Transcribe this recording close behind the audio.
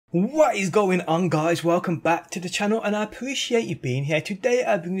What is going on, guys? Welcome back to the channel and I appreciate you being here. Today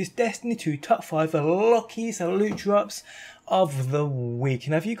I bring this Destiny 2 top 5 luckiest loot drops of the week.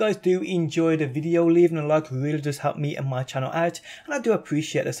 And if you guys do enjoy the video, leaving a like really does help me and my channel out, and I do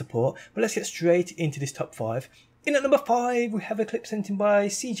appreciate the support. But let's get straight into this top 5. In at number 5 we have a clip sent in by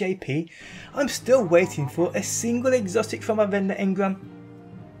CJP. I'm still waiting for a single exotic from our vendor Engram.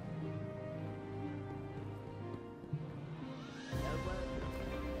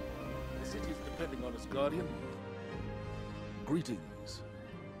 Depending on its guardian. Greetings.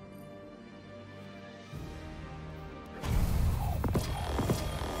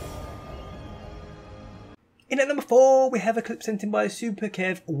 In at number 4 we have a clip sent in by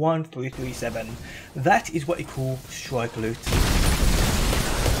SuperKev1337. That is what you call strike loot.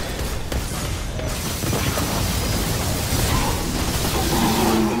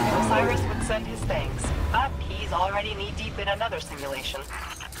 Osiris would send his thanks, but he's already knee-deep in another simulation.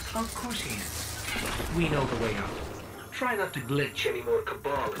 Of course he is. We know the way out. Try not to glitch any more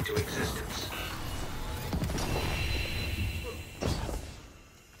Cabal into existence.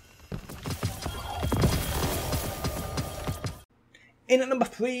 In at number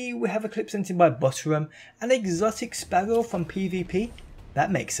 3 we have a clip sent in by Butterum, an exotic sparrow from PvP.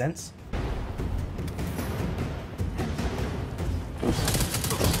 That makes sense.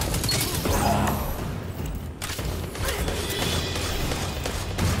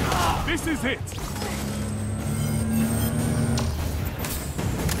 This is it!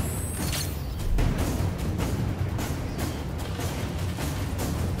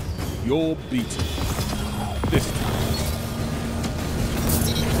 You're beaten. This time.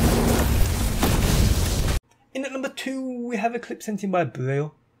 In at number 2 we have a clip sent in by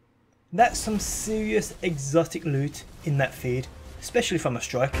Brill. That's some serious exotic loot in that feed, especially from a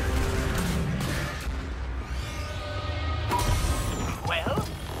strike. Well,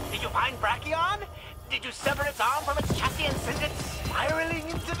 did you find Brachion? Did you sever its arm from its chassis and send it spiraling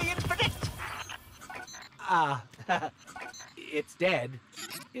into the infinite? It's dead.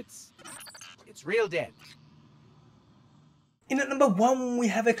 It's real dead. In at number 1 we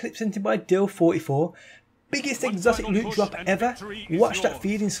have a clip sent in by Dill44. Biggest exotic loot drop ever. Watch that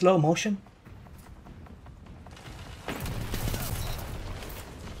feed in slow motion.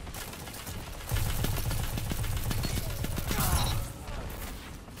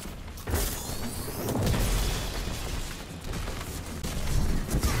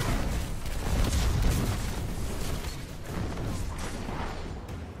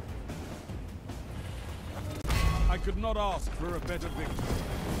 I could not ask for a better victory.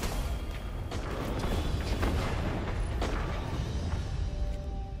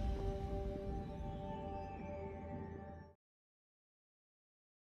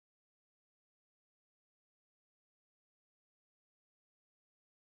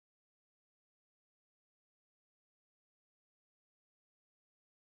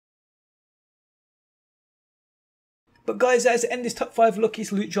 But guys, that is the end of this top 5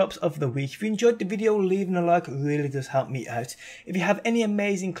 luckiest loot drops of the week. If you enjoyed the video, leaving a like really does help me out. If you have any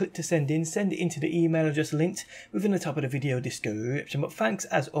amazing clip to send in, send it into the email address linked within the top of the video description. But thanks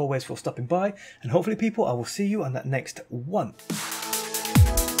as always for stopping by, and hopefully people, I will see you on that next one.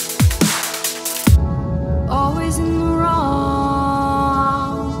 Always in the wrong,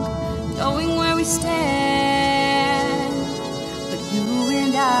 knowing where we stand.